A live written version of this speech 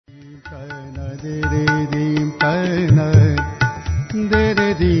नमस्कार।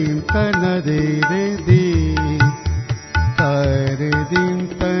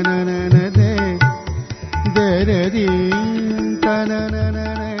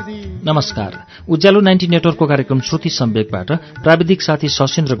 उज्यालो 90 नेटवर्कको कार्यक्रम श्रुति सम्वेकबाट प्राविधिक साथी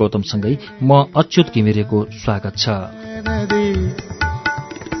सशिन्द्र गौतमसँगै म अच्युत घिमिरेको स्वागत छ।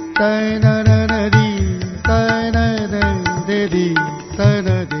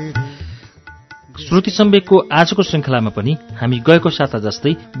 श्रुति सम्वेकको आजको श्रृङ्खलामा पनि हामी गएको साता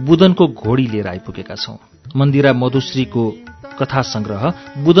जस्तै बुधनको घोडी लिएर आइपुगेका छौं। मन्दिरा मधुश्रीको कथा संग्रह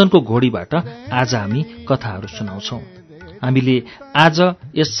बुधनको घोडीबाट आज हामी कथाहरू सुनाउँछौं। हामीले आज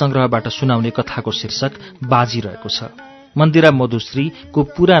यस संग्रहबाट सुनाउने कथाको शीर्षक बाजी रहेको छ। मन्दिरा मधुश्रीको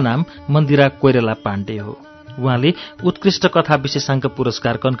पूरा नाम मन्दिरा कोइराला पाण्डे हो। उहाँले उत्कृष्ट कथा विशेषाङ्क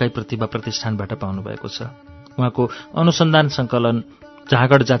पुरस्कार कन्काई प्रतिभा प्रतिष्ठानबाट पाउनुभएको छ। उहाँको अनुसन्धान संकलन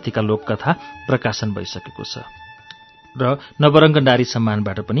झागड जातिका लोककथा प्रकाशन भइसकेको छ र नवरङ्ग नारी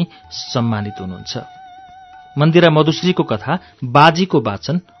सम्मानबाट पनि सम्मानित हुनुहुन्छ। मन्दिरा मधुश्रीको कथा बाजीको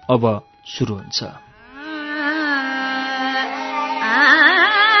वाचन अब सुरु हुन्छ।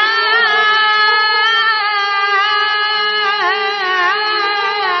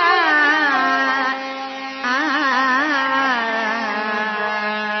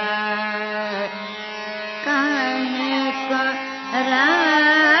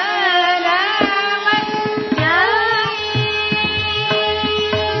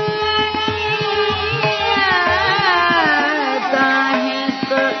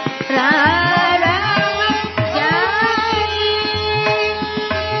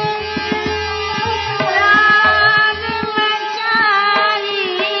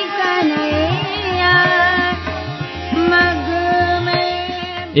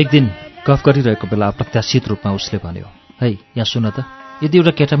 एक दिन गफ गरिरहेको बेला अप्रत्याशित रूपमा उसले भन्यो, है यहाँ सुन त, यदि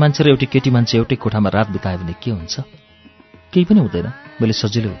एउटा केटा मान्छे र एउटी केटी मान्छे एउटै कोठामा रात बितायो भने के हुन्छ? केही पनि हुँदैन, मैले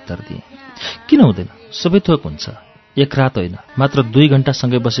सजिलै उत्तर दिएँ। किन हुँदैन? सबै थोक हुन्छ। एक रात होइन, मात्र 2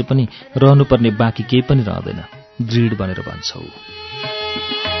 घण्टासँगै बसे पनि रहनुपर्ने बाँकी केही पनि रहँदैन, दृढ बनेर भन्छौ।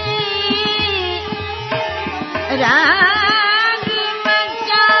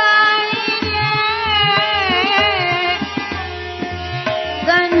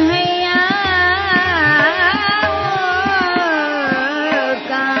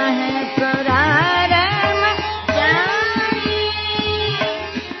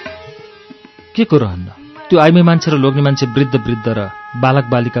 के को रहन्न? त्यो आइमे मान्छे र लोग्ने मान्छे वृद्ध र बालक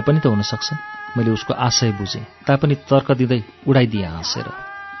बालिका पनि त हुन सक्छन्। मैले उसको आशय बुझेँ, तापनि तर्क दिँदै उडाइदिएँ हाँसेर।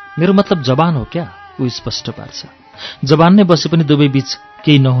 मेरो मतलब जवान हो क्या? ऊ स्पष्ट पार्छ। जवान नै बसे पनि दुवै बीच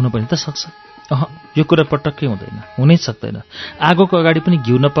केही नहुनु पनि त सक्छ। यो कुरा पटक्कै हुँदैन, हुनै सक्दैन। आगोको अगाडि पनि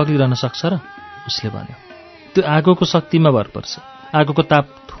घिउ नपग्लिरहन सक्छ र? उसले भन्यो। त्यो आगोको शक्तिमा भर पर्छ। आगोको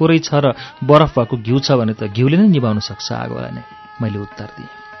ताप थोरै छ र बरफ भएको घिउ छ भने त घिउले नै निभाउन सक्छ आगोलाई नै, मैले उत्तर दिएँ।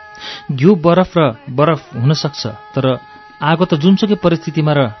 घिउ बरफ र बरफ हुन सक्छ, तर आगो त जुनसुकै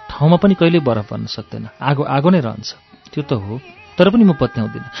परिस्थितिमा र ठाउँमा पनि कहिल्यै बरफ बन्न सक्दैन। आगो आगो नै रहन्छ। त्यो त हो, तर पनि म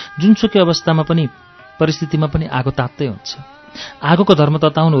पत्याउँदिनँ। जुनसुकै अवस्थामा पनि परिस्थितिमा पनि आगो तात्तै हुन्छ। आगोको धर्म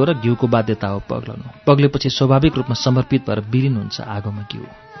तताउनु हो र घिउको बाध्यता हो पग्लनु। पग्लेपछि स्वाभाविक रूपमा समर्पित भएर विलीन हुन्छ आगोमा घिउ।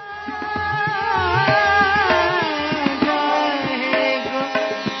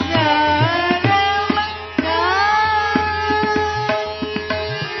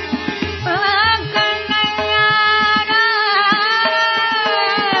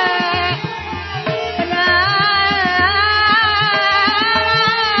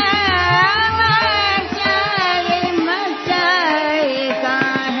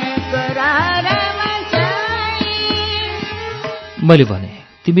 मैले भने,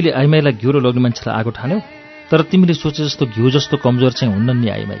 तिमीले आइमाईलाई घिउ र लोग्ने मान्छेलाई आगो ठान्यौ, तर तिमीले सोचे जस्तो घिउ जस्तो कमजोर चाहिँ हुन्न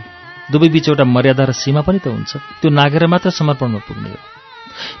नि आइमाई। दुवै बीच एउटा मर्यादा र सीमा पनि त हुन्छ। त्यो नागेर मात्र समर्पणमा पुग्ने हो।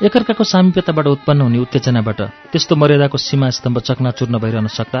 एकअर्काको सामिप्यताबाट उत्पन्न हुने उत्तेजनाबाट त्यस्तो मर्यादाको सीमा स्तम्भ चकनाचुर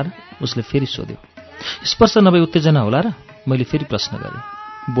नभइरहन सक्ला र? उसले फेरि सोध्यो। स्पर्श नभई उत्तेजना होला र? मैले फेरि प्रश्न गरेँ।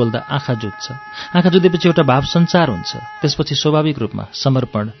 बोल्दा आँखा जुत्छ। आँखा जुतेपछि एउटा भाव सञ्चार हुन्छ। त्यसपछि स्वाभाविक रूपमा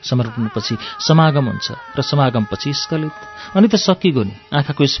समर्पणपछि समागम हुन्छ र समागमपछि स्खलित। अनि त सकिगयो नि,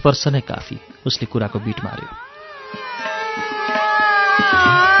 आँखाको स्पर्श नै काफी। उसले कुराको बिट मार्यो।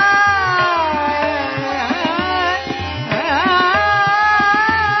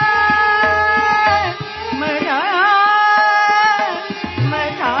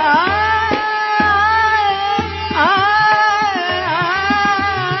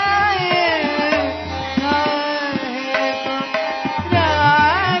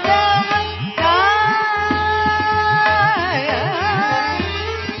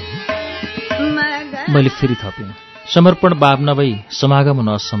 मैले फेरि थपेँ, समर्पण भाव नभई समागम हुन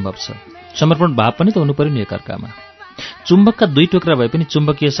असम्भव छ। समर्पण भाव पनि त हुनु पर्यो नि एकअर्कामा। चुम्बकका दुई टुक्रा भए पनि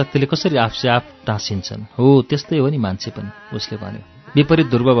चुम्बकीय शक्तिले कसरी आफसे आफ टाँसिन्छन्, हो त्यस्तै हो नि मान्छे पनि, उसले भन्यो। विपरीत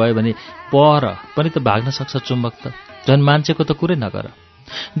ध्रुव भयो भने पर पनि त भाग्न सक्छ चुम्बक त, झन् मान्छेको त कुरै नगर।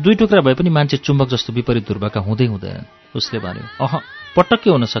 दुई टुक्रा भए पनि मान्छे चुम्बक जस्तो विपरीत ध्रुवका हुँदै हुँदैनन्, उसले भन्यो।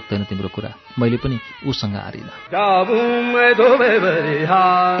 पटक्कै हुन सक्दैन तिम्रो कुरा। मैले पनि उसँग हारिन।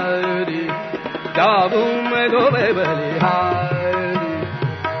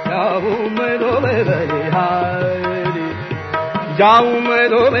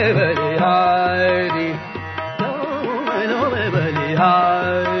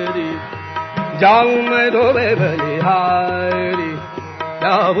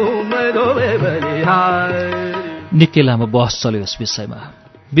 निकै लामो बहस चल्यो यस विषयमा।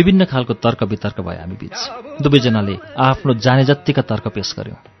 विभिन्न खालको तर्क वितर्क भयो हामी बीच। दुवैजनाले आफ्नो जाने जत्तिका तर्क पेश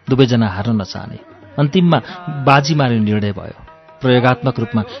गर्यो। दुवैजना हार्न नचाहने। अन्तिममा बाजी मार्ने निर्णय भयो। प्रयोगात्मक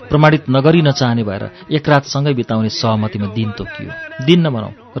रूपमा प्रमाणित नगरी नचाहने भएर एक रात सँगै बिताउने सहमतिमा दिन तोकियो। दिन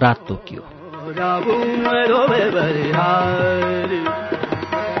नभनौं, रात तोकियो।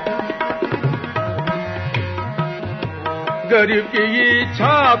 गरीब की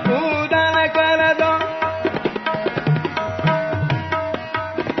इच्छा पूरा कर दो,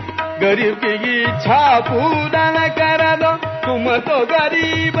 गरीब की इच्छा पूरा कर दो, तुम तो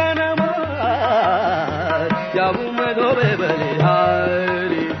गरीब जाऊं मैं धोबे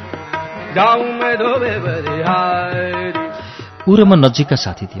बलिहारी, जाऊं मैं धोबे बलिहारी। ऊ र म नजिकका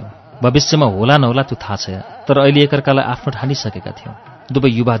साथी थियौं। भविष्यमा होला नहोला त्यो थाहा छैन, तर अहिले एकअर्कालाई आफ्नो ठानिसकेका थियौं। दुवै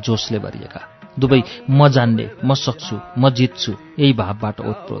युवा जोशले भरिएका, दुवै म जान्ने, म सक्छु, म जित्छु, यही भावबाट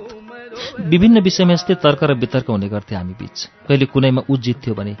ओतप्रोत। विभिन्न विषयमा यस्तै तर्क र वितर्क हुने गर्थे हामी बीच। कहिले कुनैमा ऊ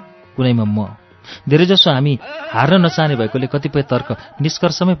जित्थ्यो भने कुनैमा म। धेरैजसो हामी हार्न नचाहने भएकोले कतिपय तर्क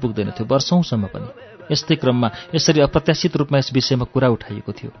निष्कर्षमै पुग्दैनथ्यो वर्षौंसम्म पनि। यस्तै क्रममा यसरी अप्रत्याशित रूपमा यस विषयमा कुरा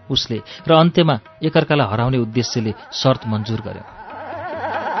उठाइएको थियो उसले, र अन्त्यमा एकअर्कालाई हराउने उद्देश्यले शर्त मन्जुर गर्यो।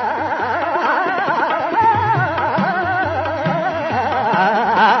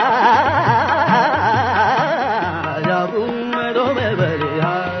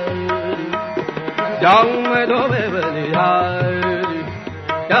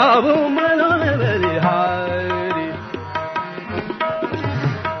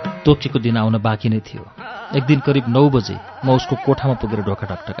 तोकेको दिन आउन बाँकी नै थियो। एक दिन करिब 9 बजे म उसको कोठामा पुगेर ढोका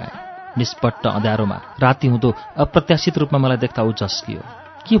ढकढकाएँ। निष्पट्ट अँध्यारोमा राति हुँदो अप्रत्याशित रूपमा मलाई देख्दा ऊ झस्कियो।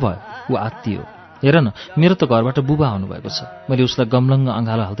 के भयो? ऊ आत्तियो। हेर न, मेरो त घरबाट बुबा आउनुभएको छ। मैले उसलाई गमलङ्ग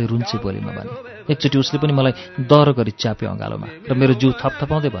अँगालो हाल्दै रुन्चे बोलीमा भने। एकचोटि उसले पनि मलाई दह्रो गरी च्याप्यो अँगालोमा, र मेरो जिउ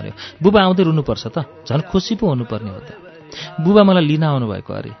थपथपाउँदै भन्यो, बुबा आउँदै रुनुपर्छ त, झन् खुसी पो हुनुपर्ने हो त। बुबा मलाई लिन आउनुभएको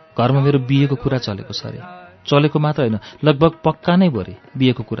अरे। घरमा मेरो बिहेको कुरा चलेको छ अरे। चलेको मात्र होइन, लगभग पक्का नै भयो अरे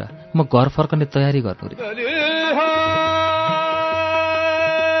बिहेको कुरा। म घर फर्कने तयारी गर्नु रे।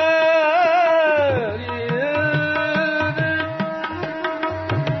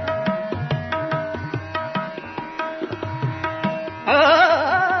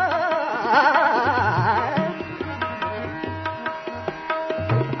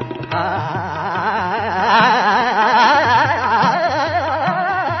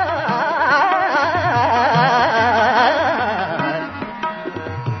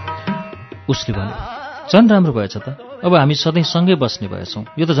 उसले भन्यो, झन् राम्रो भएछ त, अब हामी सधैँ सँगै बस्ने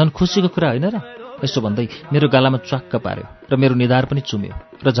भएछौँ, यो त झन् खुसीको कुरा होइन र? यसो भन्दै मेरो गालामा च्वाक्क पार्यो र मेरो निधार पनि चुम्यो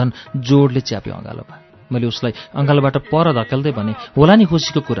र झन् जोडले च्याप्यो अँगालोमा। मैले उसलाई अँगालोबाट पर धकेल्दै भने, होला नि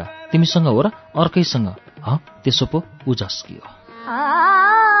खुसीको कुरा, तिमीसँग हो र अर्कैसँग? त्यसो पो? ऊ झस्कियो।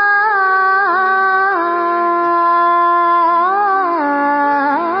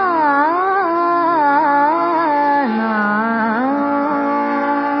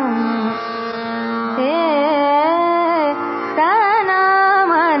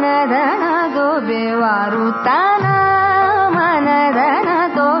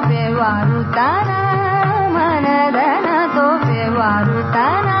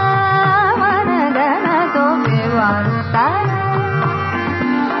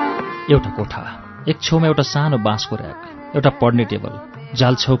 एउटा कोठा, एक छेउमा एउटा सानो बाँसको र्याक, एउटा पढ्ने टेबल,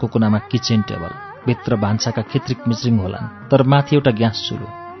 जाल छेउको कुनामा किचन टेबल, भित्र भान्साका खित्रिक मिच्रिङ होलान्, तर माथि एउटा ग्यास चुलो,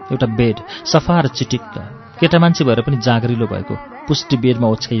 एउटा बेड सफा र चिटिक्क, केटा मान्छे भएर पनि जागरिलो भएको पुष्टि बेडमा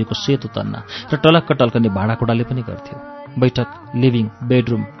ओछ्याइएको सेतो तन्ना र टलक्क टल्कने भाँडाकुँडाले पनि गर्थ्यो। बैठक, लिभिङ,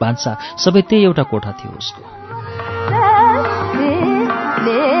 बेडरुम, भान्सा सबै त्यही एउटा कोठा थियो उसको।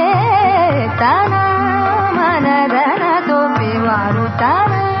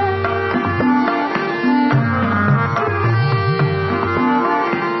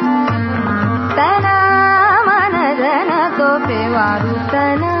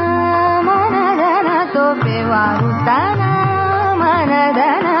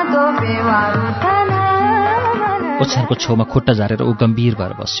 ओछ्यानको छेउमा खुट्टा झारेर ऊ गम्भीर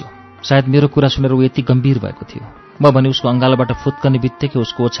भएर बस्यो। सायद मेरो कुरा सुनेर ऊ यति गम्भीर भएको थियो। म भने उसको अङ्गालोबाट फुत्कने बित्तिकै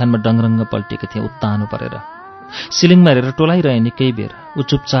उसको ओछ्यानमा डङरङ्ग पल्टिएको थिएँ उत्तानो परेर। सिलिङमा हेरेर टोलाइरहे निकै बेर ऊ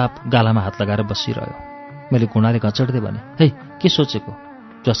चुपचाप गालामा हात लगाएर बसिरह्यो। मैले घुँडाले घचड्दै भने, हे के सोचेको?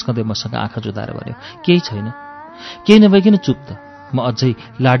 झस्कँदै मसँग आँखा जुदाएर भन्यो, केही छैन। केही नभइकन चुप त। म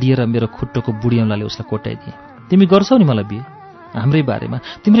अझै लाडिएर मेरो खुट्टोको बुढी औँलाले उसलाई कोट्याइदिएँ। तिमी गर्छौ नि मलाई बिहे? हाम्रै बारेमा,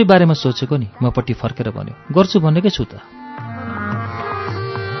 तिम्रै बारेमा सोचेको नि। मपट्टि फर्केर भन्यो, गर्छु भनेकै छु त।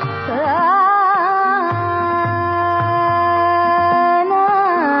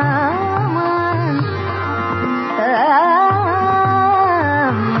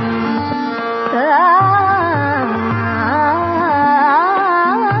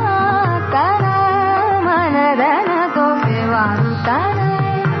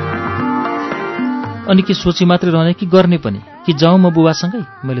 अनि के सोची मात्रै रहने कि गर्ने पनि? कि जाउँ म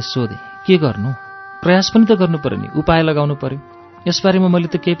बुबासँगै? मैले सोधेँ। के गर्नु? प्रयास पनि त गर्नु पर्यो नि, उपाय लगाउनु पर्यो। यसबारेमा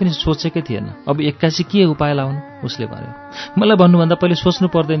मैले त केही पनि सोचेकै थिएन। अब एक्कासी के उपाय लगाउनु? उसले भन्यो। मलाई भन्नुभन्दा पहिले सोच्नु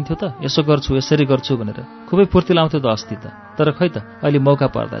पर्दैन थियो त, यसो गर्छु यसरी गर्छु भनेर। खुबै फुर्ती लाउँथ्यो त अस्ति त। तर खै त अहिले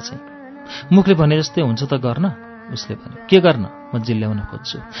मौका पर्दा चाहिँ मुखले भने जस्तै हुन्छ त गर्न? उसले भन्यो। के गर्न? म जिल्ल्याउन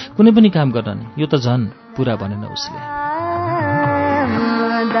खोज्छु। कुनै पनि काम गर्न नि। यो त झन् पुरा भनेन उसले।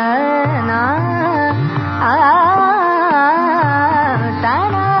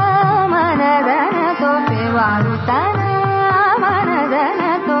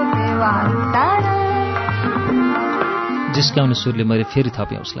 जिस्काउने सुरले मैले फेरि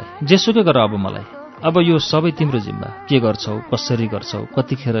थपेँ उसलाई। जेसुकै गर अब मलाई। अब यो सबै तिम्रो जिम्मा। के गर्छौ, कसरी गर्छौ,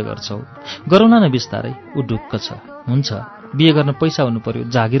 कतिखेर गर्छौ, गरौँ न बिस्तारै। ऊ ढुक्क छ। हुन्छ, बिहे गर्न पैसा हुनु पर्यो,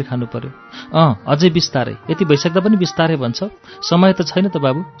 जागिर खानु पर्यो। अझै बिस्तारै। यति भइसक्दा पनि बिस्तारै भन्छौ? समय त छैन त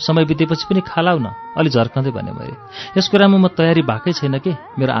बाबु। समय बितेपछि पनि खालाउ न। अलि झर्कँदै भने मैले। यस कुरामा म तयारी भएकै छैन के?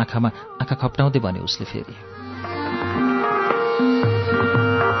 मेरो आँखामा आँखा खप्टाउँदै भने उसले फेरि।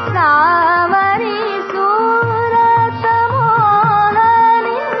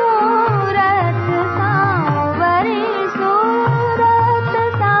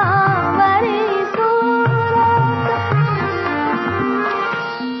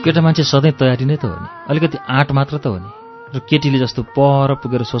 केटा मान्छे सधैँ तयारी नै त हो नि। अलिकति आँट मात्र त हो नि। र केटीले जस्तो पर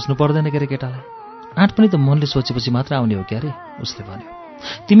पुगेर सोच्नु पर्दैन के अरे केटालाई? आँट पनि त मनले सोचेपछि मात्र आउने हो क्या अरे? उसले भन्यो।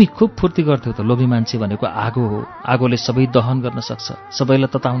 तिमी खुब फुर्ती गर्थ्यौ त। लोभी मान्छे भनेको आगो हो। आगोले सबै दहन गर्न सक्छ,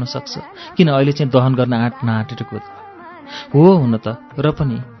 सबैलाई तताउन सक्छ। किन अहिले चाहिँ दहन गर्न आँट नआँटेको त? हो हुन त। र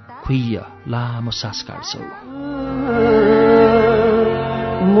पनि खुइय लामो सास काट्छौ।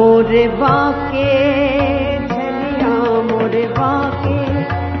 मोरे बाके झलिया, मोरे बाके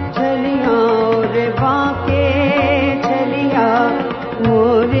झलिया, रे बाके झलिया,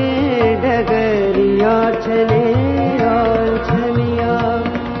 मोरे डगरिया झलिया झलिया,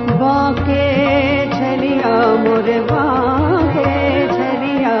 बाके झलिया, मोरे बाके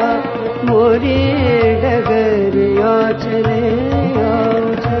झलिया, मोरे डगरिया झलिया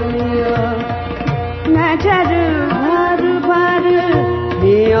झलिया, नजर भर भर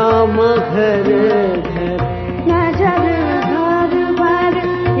दिया मघर घर, नजर भर भर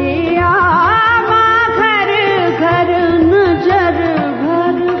दिया मघर घर, नजर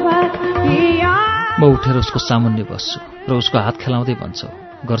भर भर दिया। म उठेर उसको सामुन्ने बस्छु र उसको हात खेलाउँदै भन्छौ,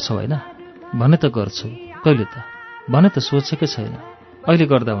 गर्छौ होइन? भने त गर्छु। कहिले त? भने त सोचेकै छैन। अहिले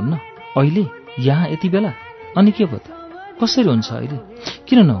गर्दा हुन्न? अहिले? यहाँ यति बेला? अनि के भयो त? कसरी हुन्छ अहिले?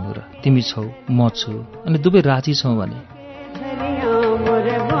 किन नहुनु र? तिमी छौ, म छु, अनि दुवै राजी छौ भने।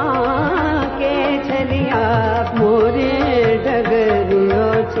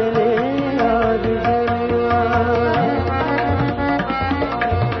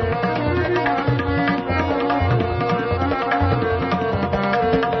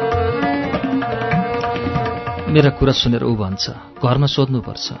 मेरा कुरा सुनेर ऊ भन्छ, घरमा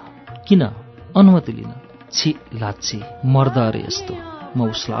सोध्नुपर्छ। किन? अनुमति लिन। छि लाच्छी, मर्द अरे यस्तो।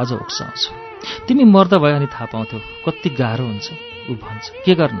 म उसलाई अझ उक्साउँछु। तिमी मर्द भयो अनि थाहा पाउँथ्यौ कति गाह्रो हुन्छ। ऊ भन्छ,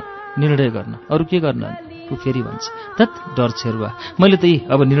 के गर्न? निर्णय गर्न। अरू के गर्न? ऊ फेरि भन्छ, धत् डर छेरुवा, मैले त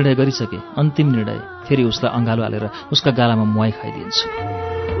अब निर्णय गरिसकेँ, अन्तिम निर्णय। फेरि उसलाई अँगालो हालेर उसका गालामा मुहाई खाइदिन्छु।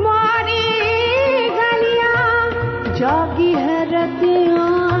 जागी है रतियाँ,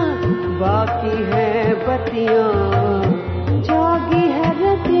 बाकी है बतियाँ, जागी है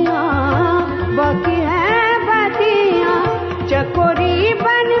रतियाँ, बाकी है बतियाँ, चकोरी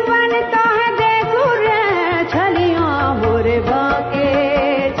बन बन तो है देखो रे छलियाँ, मोरे बाके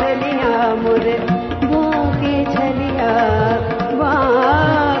छलियाँ, मोरे बाके छलियाँ,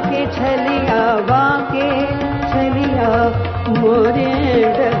 बाके छलियाँ, बाके छलियाँ, मोरे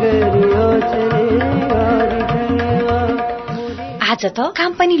डगरिया छलियाँ। आज त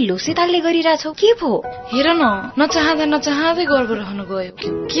काम पनि लोसेतालले गरिरहेछौ, के भो? हेर न, नचाहँदै गर्भ रहनु गयो।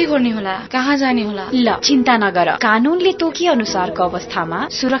 के गर्ने होला, कहाँ जाने होला? ल चिन्ता नगर, कानूनले तोकी अनुसारको अवस्थामा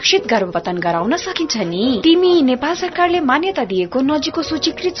सुरक्षित गर्भपतन गराउन सकिन्छ नि। तिमी नेपाल सरकारले मान्यता दिएको नजिकको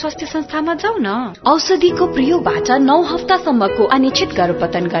सूचीकृत स्वास्थ्य संस्थामा जाऊ न। औषधिको प्रयोगबाट 9 हप्तासम्मको अनिश्चित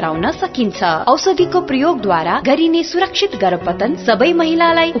गर्भपतन गराउन सकिन्छ। औषधिको प्रयोगद्वारा गरिने सुरक्षित गर्भपतन सबै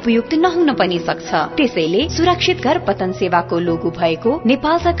महिलालाई उपयुक्त नहुन पनि सक्छ। त्यसैले सुरक्षित गर्भपतन सेवाको लोगो भएको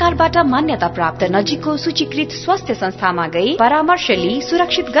नेपाल सरकारबाट मान्यता प्राप्त नजिकको सूचीकृत स्वास्थ्य संस्थामा गई परामर्श लिई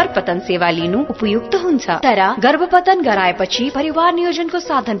सुरक्षित गर्भपतन सेवा लिनु उपयुक्त हुन्छ। तर गर्भपतन गराएपछि परिवार नियोजनको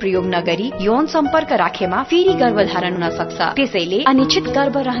साधन प्रयोग नगरी यौन सम्पर्क राखेमा फेरि गर्भधारण हुन सक्छ। त्यसैले अनिश्चित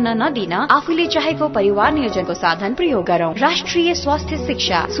गर्भ रहन नदिन आफूले चाहेको परिवार नियोजनको साधन प्रयोग गरौं। राष्ट्रिय स्वास्थ्य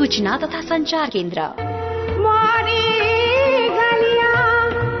शिक्षा सूचना तथा संचार केन्द्र।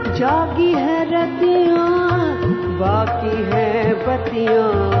 जागी है रतियां, बाकी है बतियां,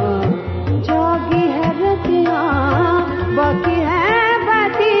 जागी है रतियां, बाकी है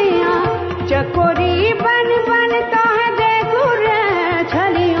बतियां, चकोरी बन तो है देखो रे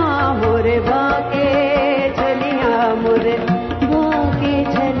छलियां मोरे बाके छलियां मोरे बाके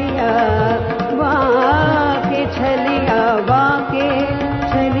छलियां बाके छलियां बाके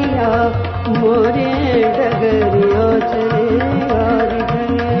छलियां मोरे डगरिया छलियां।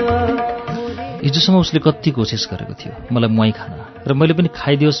 हिजोसम्म उसले कति कोसिस गरेको थियो मलाई मुहाई खान, र मैले पनि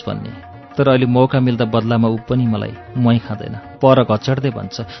खाइदियोस् भन्ने। तर अहिले मौका मिल्दा बदलामा ऊ पनि मलाई मुहाई खाँदैन, पर घचड्दै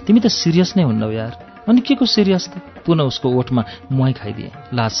भन्छ, तिमी त सिरियस नै हुन्नौ यार। अनि के को सिरियस त? पुनः उसको ओठमा मुहाई खाइदिए,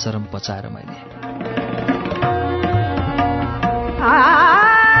 लाज शरम बचाएर मैले।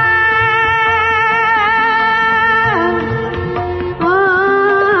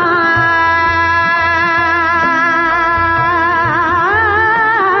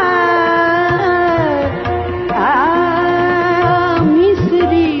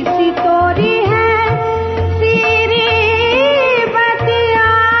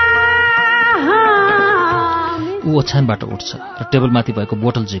 ओछ्यानबाट उठ्छ र टेबलमाथि भएको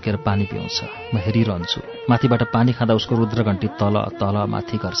बोतल झिकेर पानी पिउँछ। म हेरिरहन्छु। माथिबाट पानी खाँदा उसको रुद्रघण्टी तल तल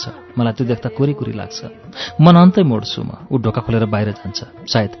माथि गर्छ। मलाई त्यो देख्दा कुरी लाग्छ। मन अन्तै मोड्छु म। ऊ ढोका खोलेर बाहिर जान्छ,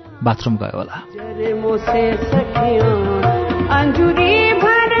 सायद बाथरुम गयो होला।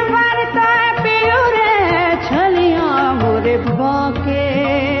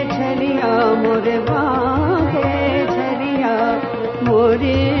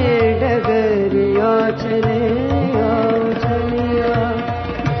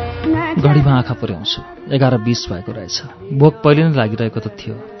 घडीमा आँखा पुर्याउँछु। 11:20 भएको रहेछ। भोक पहिले नै लागिरहेको त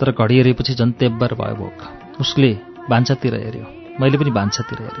थियो, तर घडी हेरेपछि झन् तेब्बर भयो भोक। उसले भान्सातिर हेऱ्यो, मैले पनि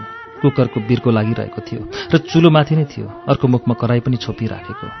भान्सातिर हेरेँ। कुकरको बिर्को लागिरहेको थियो र चुलो माथि नै थियो। अर्को मुखमा कराई पनि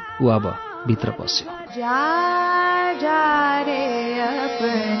छोपिराखेको। ऊ अब भित्र पस्यो।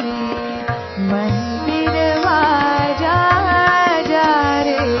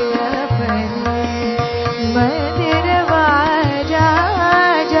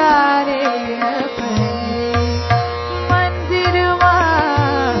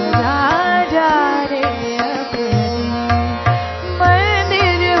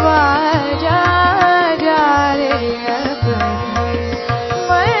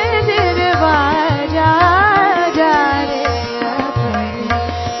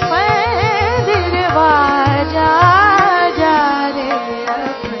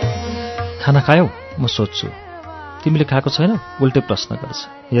 खाना खायौ? म सोध्छु। तिमीले खाएको छैनौ? उल्टे प्रश्न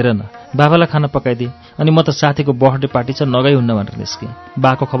गर्छ। हेर न, बाबालाई खाना पकाइदिए, अनि म त साथीको बर्थडे पार्टी छ नगई हुन्न भनेर निस्केँ।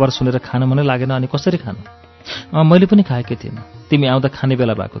 बाको खबर सुनेर खान मनै लागेन, अनि कसरी खानु? मैले पनि खाएकै थिएन। तिमी आउँदा खाने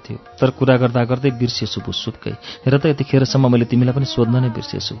बेला भएको थियो, तर कुरा गर्दा गर्दै बिर्सिएछु बुझ्सुक्कै। हेर त, यतिखेरसम्म मैले तिमीलाई पनि सोध्न नै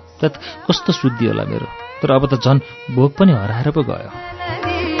बिर्सिएछु। त्यत कस्तो शुद्धि होला मेरो। तर अब त झन् भोक पनि हराएर पो गयो।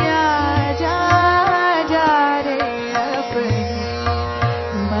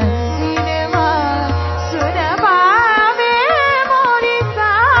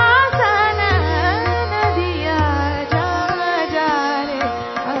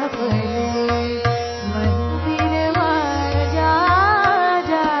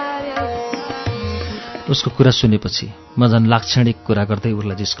 उसको कुरा सुनेपछि म झन् लाक्षणिक कुरा गर्दै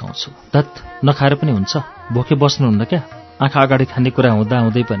उसलाई जिस्काउँछु। धत्, नखाएर पनि हुन्छ? भोके बस्नुहुन्न क्या? आँखा अगाडि खानेकुरा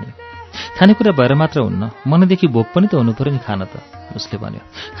हुँदै पनि। खानेकुरा भएर मात्र हुन्न, मनैदेखि भोक पनि त हुनु पर्यो नि खान त, उसले भन्यो।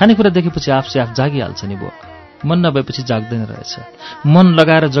 खानेकुरा देखेपछि आफसे आफ जागिहाल्छ नि भोक। मन नभएपछि जाग्दैन रहेछ। मन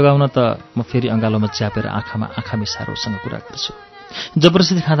लगाएर जगाउन त म फेरि अँगालोमा च्यापेर आँखामा आँखा मिसाएर उसँग कुरा गर्छु।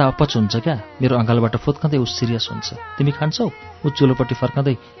 जबरजस्ती खाँदा अपच हुन्छ क्या? मेरो अँगालोबाट फुत्कँदै ऊ सिरियस हुन्छ। तिमी खान्छौ? ऊ चुलोपट्टि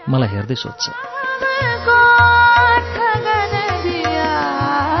फर्कँदै मलाई हेर्दै सोध्छ।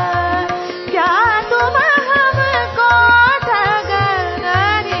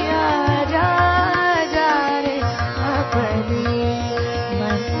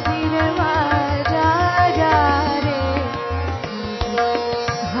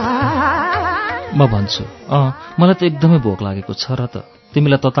 म भन्छु, मलाई त एकदमै भोक लागेको छ र त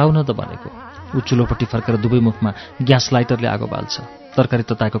तिमीलाई तताउन त भनेको। ऊ चुलोपट्टि फर्केर दुवै मुखमा ग्यास लाइटरले आगो बाल्छ। तरकारी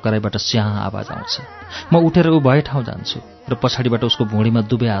तताएको कराईबाट स्याहा आवाज आउँछ। म उठेर ऊ भए ठाउँ जान्छु र पछाडिबाट उसको भुँडीमा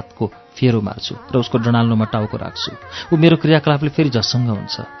दुवै हातको फेरो मार्छु र उसको डडाल्नुमा टाउको राख्छु। ऊ मेरो क्रियाकलापले फेरि झसङ्ग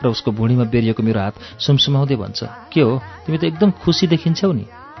हुन्छ र उसको भुँडीमा बेरिएको मेरो हात सुमसुमाउँदै भन्छ, के हो तिमी त एकदम खुसी देखिन्छौ नि।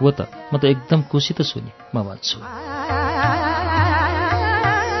 हो त, म त एकदम खुसी त छु नि, म भन्छु।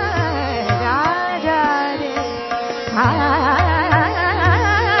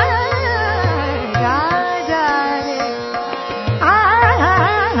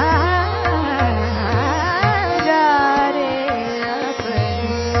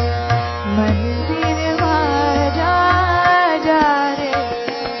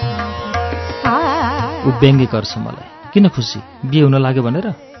 व्यङ्ग्य गर्छ मलाई, किन खुसी, बिहे हुन लाग्यो भनेर?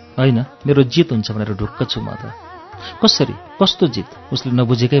 होइन, मेरो जित हुन्छ भनेर ढुक्क छु म त। कसरी, कस्तो जित? उसले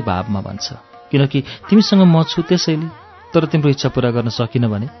नबुझेकै भावमा भन्छ, किनकि तिमीसँग म छु त्यसैले। तर तिम्रो इच्छा पूरा गर्न सकिन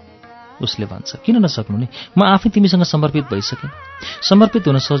भने? उसले भन्छ, किन नसक्नु नि, म आफै तिमीसँग समर्पित भइसकेँ। समर्पित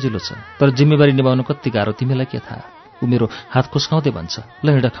हुन सजिलो छ, तर जिम्मेवारी निभाउनु कति गाह्रो तिमीलाई के थाहा। ऊ मेरो हात खुस्काउँदै भन्छ,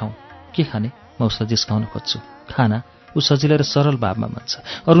 ल हिँड खाउँ। के खाने? म उसलाई जिस्काउन खोज्छु। खाना? ऊ सजिलै र सरल भावमा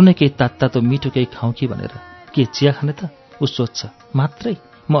भन्छ, अरू नै केही तात्तातो मिठो केही खाउँ कि भनेर। के चिया खाने त? ऊ सोध्छ। मात्रै?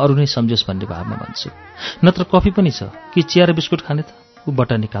 म अरू नै सम्झोस् भन्ने भावमा भन्छु। नत्र कफी पनि छ कि चिया र बिस्कुट खाने त? ऊ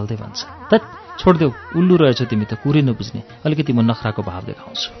बट्टा निकाल्दै भन्छ, तत् छोडिदेऊ, उल्लु रहेछ तिमी त, कुरै नबुझ्ने। अलिकति म नखराको भाव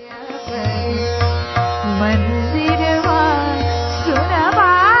देखाउँछु।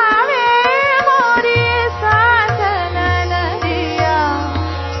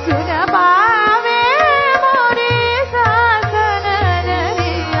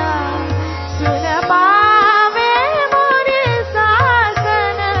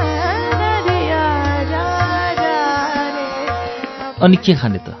 अनि के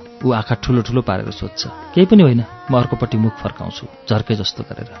खाने त? ऊ आँखा ठुलो ठुलो पारेर सोध्छ। केही पनि होइन, म अर्कोपट्टि मुख फर्काउँछु झर्के जस्तो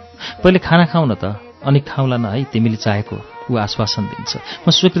गरेर। पहिले खाना खाऊ न त, अनि खाउँला न है तिमीले चाहेको। ऊ आश्वासन दिन्छ। म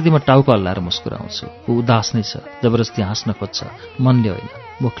स्वीकृतिमा टाउको हल्लाएर मुस्कुराउँछु। ऊ उदास नै छ, जबरजस्ती हाँस्न खोज्छ, मनले होइन,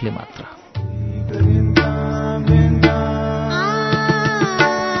 मुखले मात्र।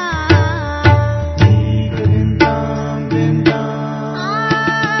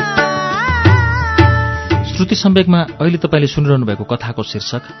 श्रुति सम्वेकमा अहिले तपाईँले सुनिरहनु भएको कथाको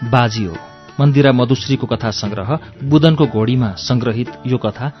शीर्षक बाजी हो। मन्दिरा मधुश्रीको कथा संग्रह बुधनको घोडीमा संग्रहित यो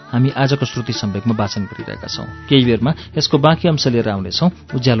कथा हामी आजको श्रुति सम्वेकमा वाचन गरिरहेका छौं। केही बेरमा यसको बाँकी अंश लिएर आउनेछौं।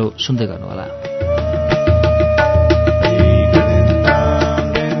 उज्यालो सुन्दै गर्नुहोला।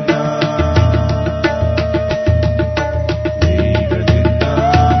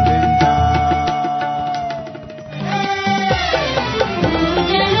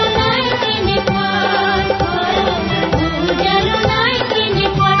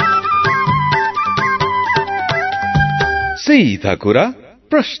 सीधा कुरा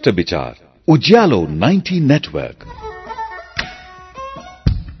प्रश्न विचार उज्यालो 90 नेटवर्क।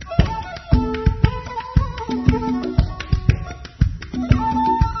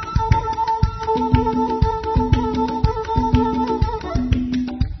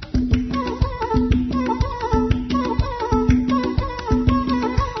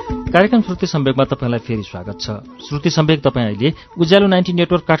 कार्यक्रम श्रुति सम्वेकमा तपाईलाई फेरि स्वागत छ। श्रुति सम्वेक तपाईँ अहिले उज्यालो 90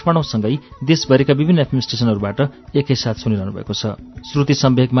 नेटवर्क काठमाडौँसँगै देशभरिका विभिन्न एफएम स्टेशनहरूबाट एकैसाथ सुनिरहनु भएको छ। श्रुति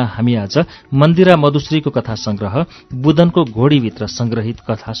सम्वेकमा हामी आज मन्दिरा मधुश्रीको कथा संग्रह बुधनको घोडीभित्र संग्रहित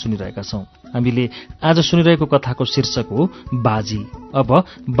कथा सुनिरहेका छौं। हामीले आज सुनिरहेको कथाको शीर्षक हो बाजी। अब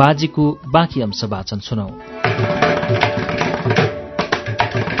बाजीको बाँकी अंश वाचन सुनौ।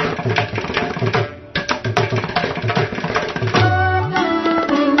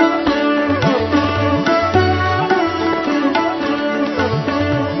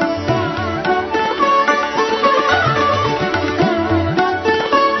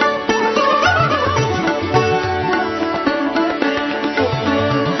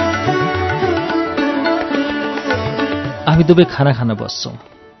 हामी दुवै खाना खान बस्छौं।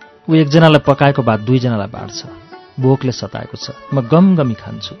 ऊ एकजनालाई पकाएको भात दुईजनालाई बाँड्छ। भोकले सताएको छ, म गमगमी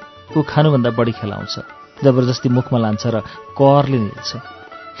खान्छु। ऊ खानुभन्दा बढी खेलाउँछ, जबरजस्ती मुखमा लान्छ र करले निल्छ।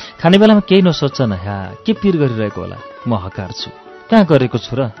 खाने बेलामा केही नसोच्छ न, ह्या के पिर गरिरहेको होला। म हकार्छु, कहाँ गरेको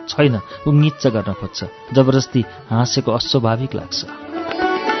छु र? छैन। ऊ निच्च गर्न खोज्छ, जबरजस्ती हाँसेको अस्वाभाविक लाग्छ।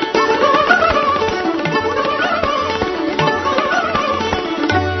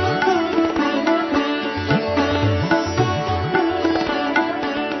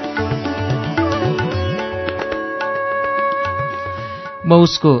 म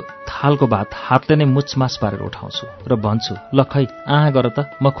उसको थालको भात हातले नै मुचमास पारेर उठाउँछु र भन्छु, ल खै गर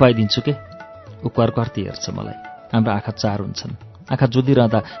त, म खुवाइदिन्छु के। ऊ कर्कर्ती हेर्छ मलाई। हाम्रो आँखा चार हुन्छन्। आँखा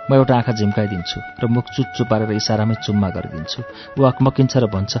जुदिरहँदा म एउटा आँखा झिम्काइदिन्छु र मुख चुच्चु पारेर इसारामै चुम्मा गरिदिन्छु। ऊ अकमकिन्छ र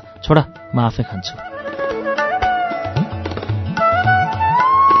भन्छ, छोडा, म आफै खान्छु।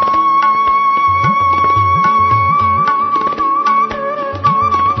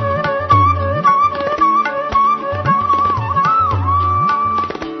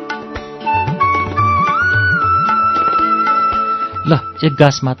 ल, एक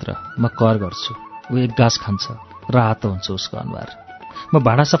गाँस मात्र, म कर गर्छु। ऊ एक गाँस खान्छ, रातो हुन्छ उसको अनुहार। म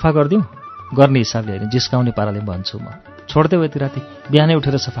भाँडा सफा गरिदिउँ? गर्ने हिसाबले होइन, जिस्काउने पाराले भन्छु म। छोड्देऊ यति राति, बिहानै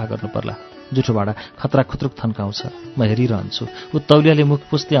उठेर सफा गर्नु पर्ला। जुठो भाँडा खतरा खुत्रुक थन्काउँछ। म हेरिरहन्छु। ऊ तौलियाले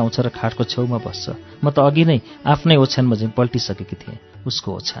मुख पुस्दै आउँछ र खाटको छेउमा बस्छ। म त अघि नै आफ्नै ओछ्यानमा झैँ पल्टिसकेकी थिएँ,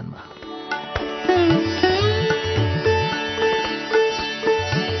 उसको ओछ्यानमा।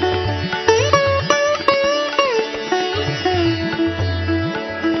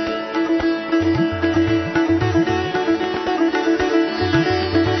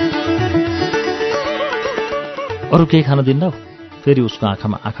 अरू केही खान दिन्नौ? फेरि उसको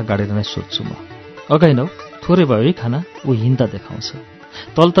आँखामा आँखा गाडेर नै सोध्छु म। अगाइनौ, थोरै भयो है खाना। ऊ हिन्दा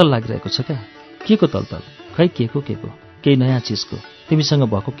देखाउँछ। तलतल लागिरहेको छ क्या? के को तलतल? खै के को केही नयाँ चिजको। तिमीसँग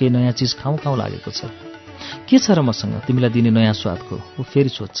भएको केही नयाँ चिज खाउँ लागेको छ। के छ र मसँग तिमीलाई दिने नयाँ स्वादको? ऊ फेरि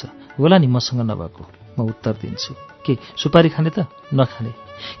सोध्छ। होला नि मसँग नभएको। म उत्तर दिन्छु। के सुपारी खाने त? नखाने।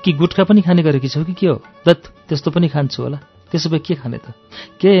 कि गुट्खा पनि खाने गरेकी छौ कि के हो? दत्त, त्यस्तो पनि खान्छु होला। त्यसो भए के खाने त?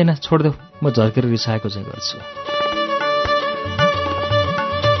 के होइन, छोड्देऊ। म झर्केर रिसाएको चाहिँ गर्छु।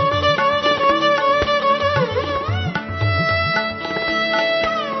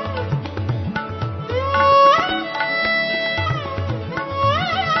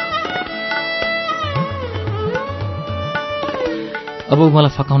 अब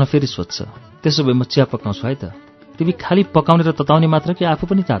मलाई फकाउन फेरि सोध्छ। त्यसो भए म चिया पकाउँछु है त। तिमी खालि पकाउने र तताउने मात्र कि आफू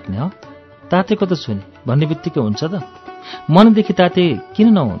पनि तात्ने हो? तातेको त छु नि भन्ने बित्तिकै हुन्छ त? मनदेखि ताते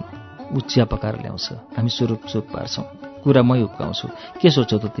किन नहुनु? ऊ चिया पकाएर ल्याउँछ। हामी सुरुप पार्छौँ। कुरा मै उक्काउँछु। के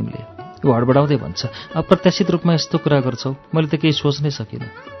सोचौ त तिमीले? ऊ हडबडाउँदै भन्छ, अप्रत्याशित रूपमा यस्तो कुरा गर्छौ, मैले त केही सोच्नै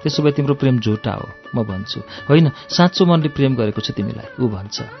सकिनँ। त्यसो भए तिम्रो प्रेम झुटा हो। म भन्छु, होइन, साँचो मनले प्रेम गरेको छु तिमीलाई। ऊ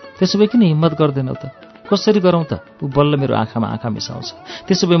भन्छ, त्यसो भए किन हिम्मत गर्दैनौ त? कसरी गरौँ त? ऊ बल्ल मेरो आँखामा आँखा मिसाउँछ।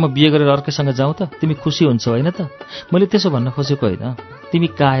 त्यसो भए म बिहे गरेर अर्कैसँग जाउँ त? तिमी खुसी हुन्छौ होइन त? मैले त्यसो भन्न खोजेको होइन। तिमी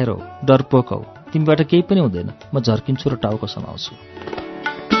कायर हौ, डरपोक हौ। तिमीबाट केही पनि हुँदैन। म झर्किन्छु र टाउको समाउँछु।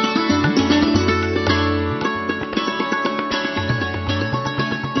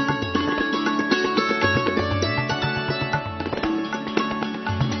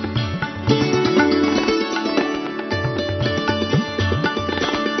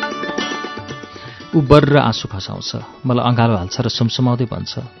 ऊ बर्र आँसु खसाउँछ। मलाई अँगालो हाल्छ र सुमसुमाउँदै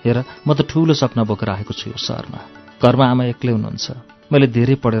भन्छ, हेर, म त ठूलो सपना बोकेर आएको छु यो सहरमा। घरमा आमा एक्लै हुनुहुन्छ। मैले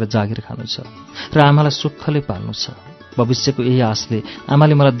धेरै पढेर जागिर खानु छ र आमालाई सुखले पाल्नु छ। भविष्यको यही आशले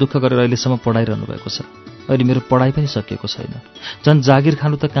आमाले मलाई दुःख गरेर अहिलेसम्म पढाइरहनु भएको छ। अहिले मेरो पढाइ पनि सकिएको छैन। झन् जागिर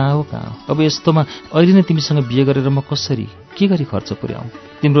खानु त कहाँ हो कहाँ। अब यस्तोमा अहिले नै तिमीसँग बिहे गरेर म कसरी, के गरी खर्च पुर्याउँ?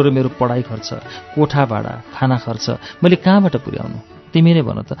 तिम्रो र मेरो पढाइ खर्च, कोठा भाडा, खाना खर्च मैले कहाँबाट पुर्याउनु? तिमी नै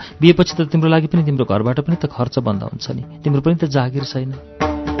भन त। बिहेपछि त तिम्रो लागि पनि, तिम्रो घरबाट पनि त खर्च बन्द हुन्छ नि। तिम्रो पनि त जागिर छैन।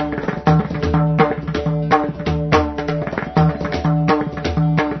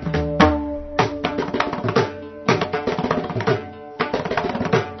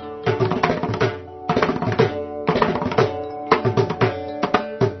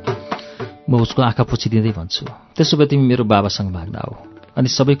 म उसको आँखा पुछिदिँदै भन्छु, त्यसो भए तिमी मेरो बाबासँग भाग्न आऊ अनि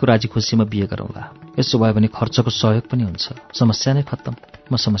सबैको राजी खुसीमा बिहे गरौँला। यसो भयो भने खर्चको सहयोग पनि हुन्छ। समस्या नै खत्तम।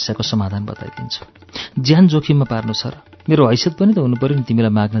 म समस्याको समाधान बताइदिन्छु। ज्यान जोखिममा पार्नु छ र? मेरो हैसियत पनि त हुनु पर्यो नि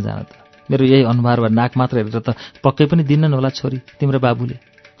तिमीलाई माग्न जान त। मेरो यही अनुहार वा नाक मात्र हेरेर त पक्कै पनि दिन्नन् होला छोरी तिम्रो बाबुले।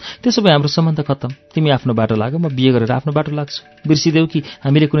 त्यसो भए हाम्रो सम्बन्ध खत्तम। तिमी आफ्नो बाटो लाग, म बिहे गरेर आफ्नो बाटो लाग्छु। बिर्सिदेऊ कि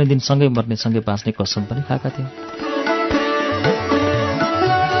हामीले कुनै दिन सँगै मर्ने, सँगै बाँच्ने कसम पनि खाएका थियौँ।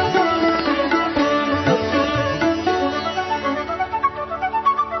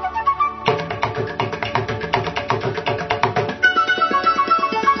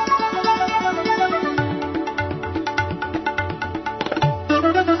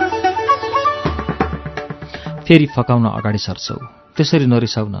 फेरि फकाउन अगाडि सर्छौ। त्यसरी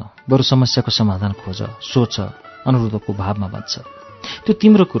नरिसाउ न, बरु समस्याको समाधान खोज, सोच, अनुरोधको भावमा भन्छ। त्यो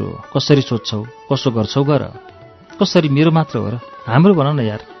तिम्रो कुरो हो। कसरी सोध्छौ, कसो गर्छौ गर। कसरी मेरो मात्र हो र? हाम्रो भन न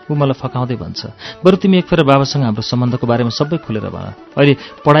यार। ऊ मलाई फकाउँदै भन्छ, बरु तिमी एकफेर बाबासँग हाम्रो सम्बन्धको बारेमा सबै खुलेर भन। अहिले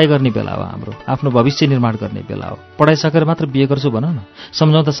पढाइ गर्ने बेला हो हाम्रो, आफ्नो भविष्य निर्माण गर्ने बेला हो। पढाइ सकेर मात्र बिहे गर्छु भन न।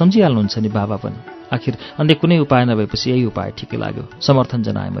 सम्झाउँदा सम्झिहाल्नुहुन्छ नि बाबा पनि। आखिर अन्य कुनै उपाय नभएपछि यही उपाय ठिकै लाग्यो। समर्थन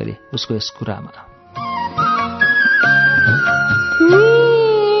जनाएँ मैले उसको यस कुरामा।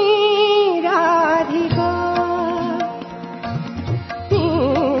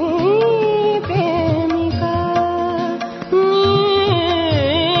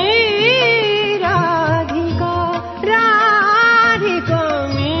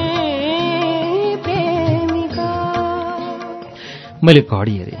 मैले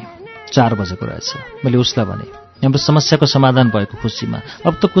घडी हेरेँ, 4 बजेको रहेछ। मैले उसलाई भने, हाम्रो समस्याको समाधान भएको खुसीमा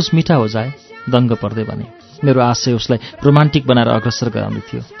अब त कुछ मिठा हो जाए। दङ्ग पर्दै भने, मेरो आशय उसलाई रोमान्टिक बनाएर अग्रसर गराउने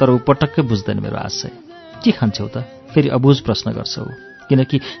थियो, तर ऊ पटक्कै बुझ्दैन मेरो आशय। के खान्छौ त? फेरि अबुझ प्रश्न गर्छ ऊ,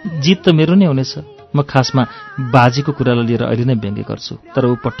 किनकि जित त मेरो नै हुनेछ। म खासमा बाजीको कुरालाई लिएर अहिले नै व्यङ्ग्य गर्छु, तर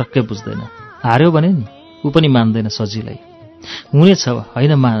ऊ पटक्कै बुझ्दैन। हार्यो भने नि ऊ पनि मान्दैन सजिलै। हुनेछ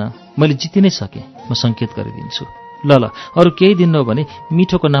होइन मान, मैले जिति नै सकेँ, म सङ्केत गरिदिन्छु। ल अरू केही दिन हो भने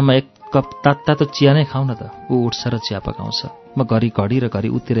मिठोको नाममा 1 कप तातो चिया नै खाउँ न त। ऊ उठ्छ र चिया पकाउँछ। म घरि घडी र घरि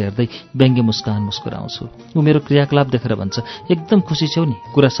उतिर हेर्दै व्यङ्ग्य मुस्कुराउँछु। ऊ मेरो क्रियाकलाप देखेर भन्छ, एकदम खुसी छौ नि,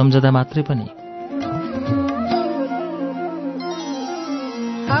 कुरा सम्झदा मात्रै पनि।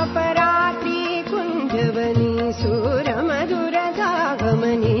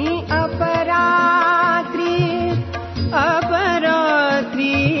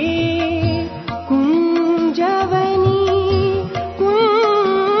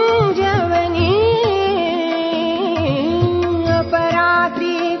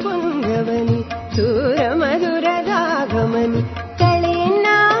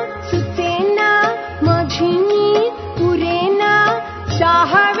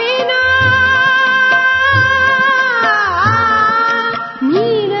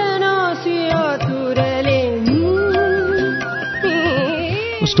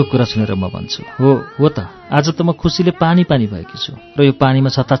 उसको कुरा सुनेर म भन्छु, हो त, आज त म खुसीले पानी भएकी छु र यो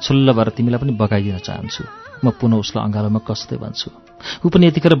पानीमा छत्ताछुल्ल भएर तिमीलाई पनि बगाइदिन चाहन्छु। म पुनः उसलाई अँगालोमा कस्दै भन्छु। ऊ पनि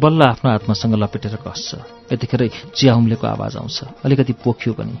यतिखेर बल्ल आफ्नो आत्मासँग लपेटेर कस्छ। यतिखेरै चिया उम्लेको आवाज आउँछ। अलिकति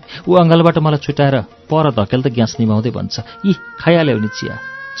पोख्यो पनि। ऊ अँगालोबाट मलाई छुटाएर पर धकेल्दै ग्यास निभाउँदै भन्छ, यी खाइहाल्यो नि चिया।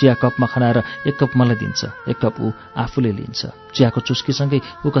 चिया कपमा खनाएर 1 कप मलाई दिन्छ, 1 कप ऊ आफूले लिन्छ। चियाको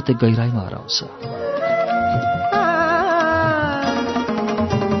चुस्कीसँगै ऊ कतै गहिराइमा हराउँछ।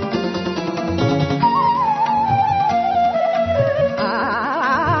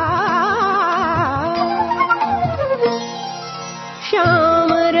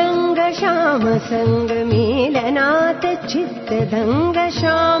 संग मिलनात चित्तदंग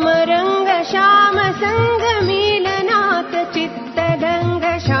श्याम रंग श्याम संग मिलनात चित्तदंग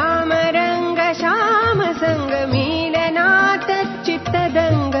श्याम रंग श्याम संग मिलनात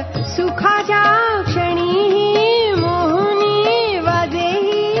चित्तदंग सुखाच्या क्षणी मोहनी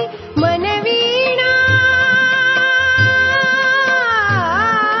वाजेही मनवीणा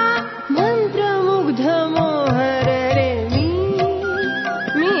मंत्रमुग्ध मोहर रे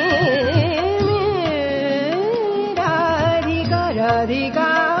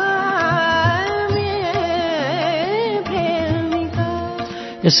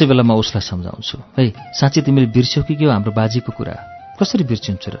यसै बेला म उसलाई सम्झाउँछु, है साँच्चै तिमीले बिर्स्यौ कि के हो हाम्रो बाजीको कुरा? कसरी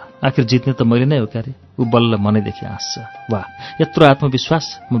बिर्सिन्छु र? आखिर जित्ने त मैले नै हो क्यारे? ऊ बल्ल मनैदेखि हाँस्छ। वाह, यत्रो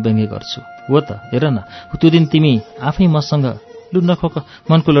आत्मविश्वास! म व्यङ्ग्य गर्छु। हो त, हेर न, त्यो दिन तिमी आफै मसँग लु नखोक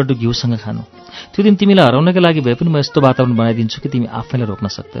मनको लड्डु घिउसँग खानु। त्यो दिन तिमीलाई हराउनका लागि भए पनि म यस्तो वातावरण बनाइदिन्छु कि तिमी आफैलाई रोक्न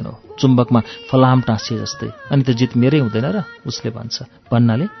सक्दैनौ, चुम्बकमा फलाम टाँसिए जस्तै। अनि त जित मेरै हुँदैन र? उसले भन्छ।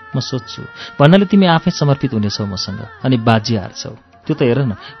 भन्नाले? म सोध्छु। भन्नाले तिमी आफै समर्पित हुनेछौ मसँग, अनि बाजी हार्छौ। त्यो त हेर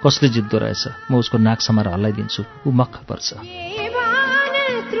न कसले जित्दो रहेछ। म उसको नाक समाएर हल्लाइदिन्छु। ऊ मक्ख पर्छ।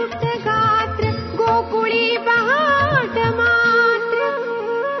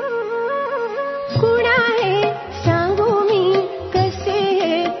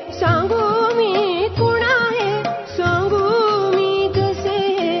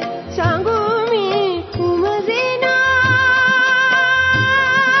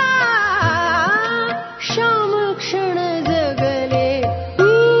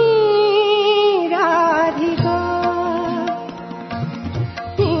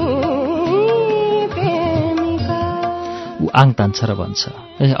 आङ तान्छ र भन्छ,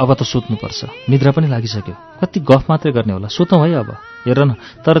 अब त सुत्नुपर्छ, निद्रा पनि लागिसक्यो। कति गफ मात्रै गर्ने होला, सुतौँ है अब। हेर न,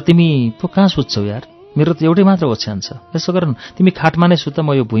 तर तिमी पो कहाँ सुत्छौ यार? मेरो त एउटै मात्र ओछ्यान छ। यसो गर न, तिमी खाटमा नै सुत,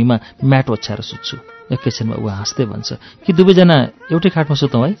 म यो भुइँमा म्याट ओछ्याएर सुत्छु। एकैछिनमा ऊ हाँस्दै भन्छ, कि दुवैजना एउटै खाटमा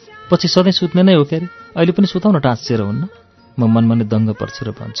सुतौँ है? पछि सधैँ सुत्ने नै हो क्यारे? अहिले पनि सुतौँ न, टाँसिएर हुन्न? म मनमनै दङ्ग पर्छु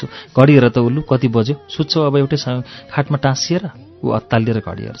र भन्छु, घडी हेर त उल्लु, कति बज्यो? सुत्छौ अब एउटै खाटमा टाँसिएर? ऊ अत्तालिएर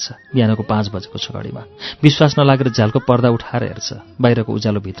घडी हेर्छ। बिहानको 5 बजेको छ घडीमा। विश्वास नलागेर झ्यालको पर्दा उठाएर हेर्छ। बाहिरको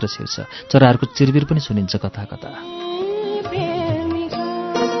उज्यालो भित्र छिर्छ। चराहरूको चिरबिर पनि सुनिन्छ कता कता।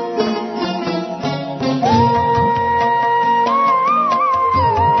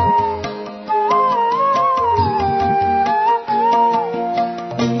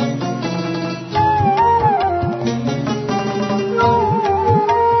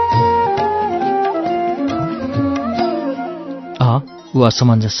 ऊ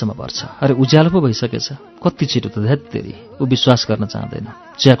असमञ्जस्यमा पर्छ। अरे उज्यालो पो भइसकेछ, कति छिटो त धेत्तेरी। ऊ विश्वास गर्न चाहँदैन।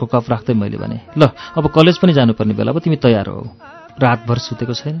 चियाको कप राख्दै मैले भने, ल अब कलेज पनि जानुपर्ने बेला अब तिमी तयार हौ? रातभर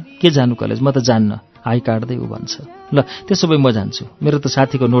सुतेको छैन, के जानु कलेज, म त जान्न, हाई काट्दै ऊ भन्छ। ल त्यसो भए म जान्छु, मेरो त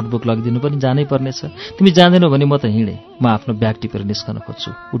साथीको नोटबुक लगिदिनु पनि जानै पर्नेछ। तिमी जाँदैनौ भने म त हिँडेँ। म आफ्नो ब्याग टिपेर निस्कन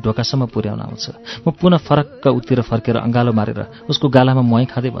खोज्छु, ऊ ढोकासम्म पुर्याउन आउँछ। म पुनः फरक्क उतिर फर्केर अँगालो मारेर उसको गालामा मही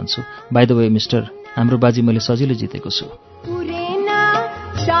खाँदै भन्छु, बाइ द वे मिस्टर, हाम्रो बाजी मैले सजिलै जितेको छु।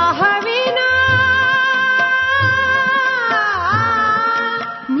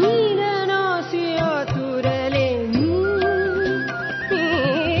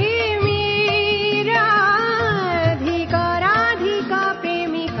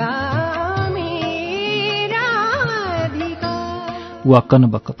 ऊ अक्क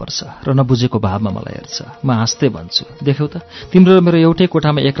बक्क पर्छ र नबुझेको भावमा मलाई हेर्छ। म हाँस्दै भन्छु, देख्यौ त, तिम्रो र मेरो एउटै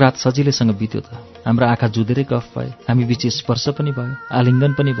कोठामा एक रात सजिलैसँग बित्यो त। हाम्रो आँखा जुधेरै गफ भए, हामी बीच स्पर्श पनि भयो,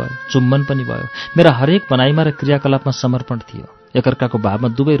 आलिङ्गन पनि भयो, चुम्बन पनि भयो। मेरा हरेक भनाइमा र क्रियाकलापमा समर्पण थियो। एकअर्काको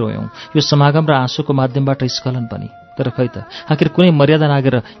भावमा दुवै रोयौं, यो समागम र आँसुको माध्यमबाट स्खलन पनि। तर खै त, आखिर कुनै मर्यादा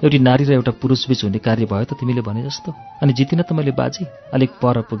नागेर एउटी नारी र एउटा पुरुष बीच हुने कार्य भयो त तिमीले भने जस्तो। अनि जितिन त मैले बाजी। अलिक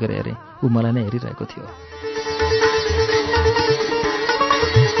पर पुगेर हेरेँ, ऊ मलाई नै हेरिरहेको थियो।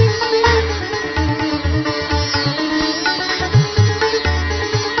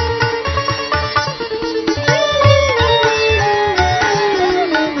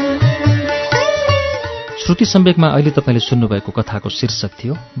 श्रुति सम्वेकमा अहिले तपाईँले सुन्नुभएको कथाको शीर्षक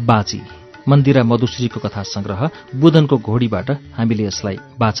थियो बाजी। मन्दिरा मधुश्रीको कथा संग्रह बुधनको घोडीबाट हामीले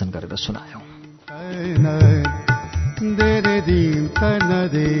यसलाई वाचन गरेर सुनायौं।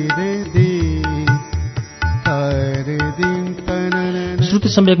 श्रुति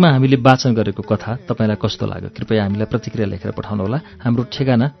सम्वेकमा हामीले वाचन गरेको कथा तपाईँलाई कस्तो लाग्यो कृपया हामीलाई प्रतिक्रिया लेखेर पठाउनुहोला। हाम्रो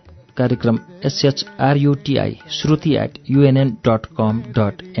ठेगाना कार्यक्रम SHRUTI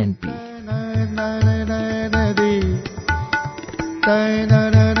shruti@unn.com.np।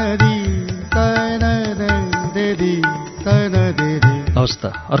 हवस्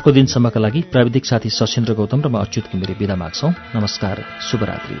त, अर्को दिनसम्मका लागि प्राविधिक साथी सशेन्द्र गौतम र म अच्युत घिमिरे बिदा माग्छौं। नमस्कार,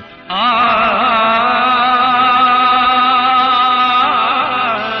 शुभरात्रि।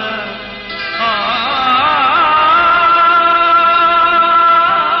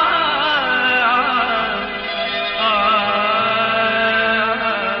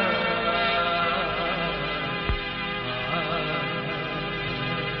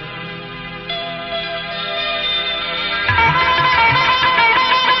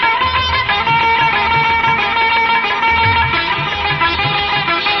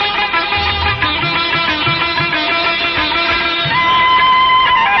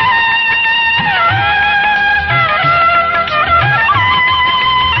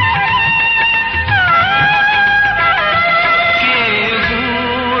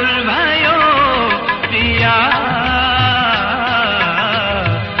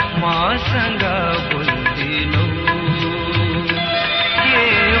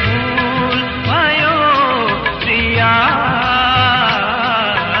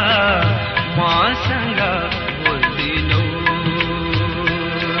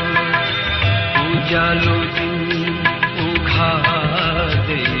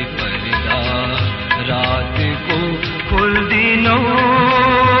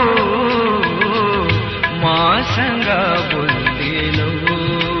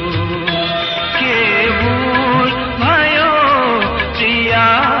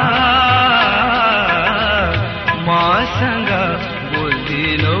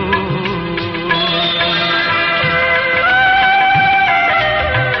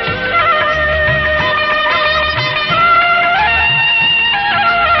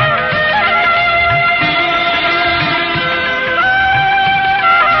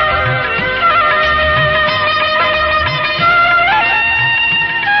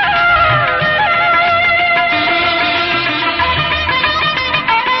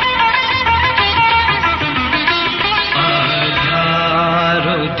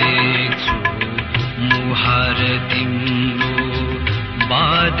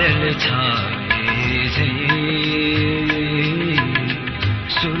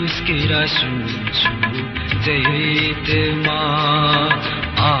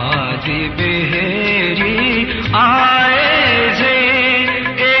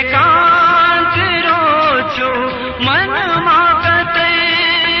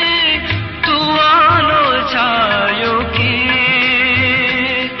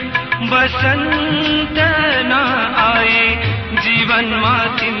 बसंत न आए जीवनमा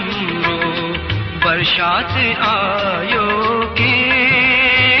तिम्रो वर्षात आयो कि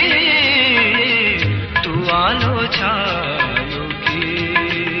तू आलो छायो कि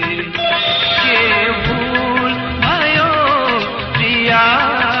के भूल भयो प्रिया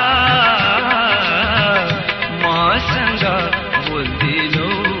मसँग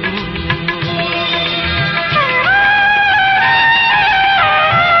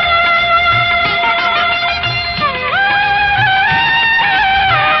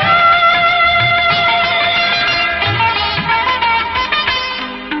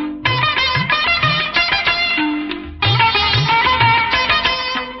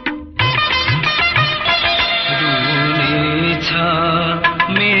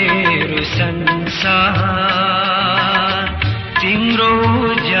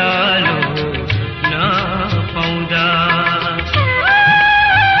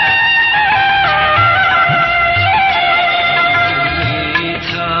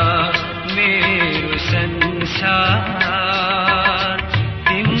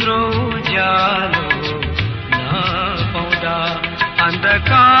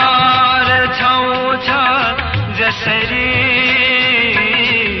अन्धकार छाउँछ जसरी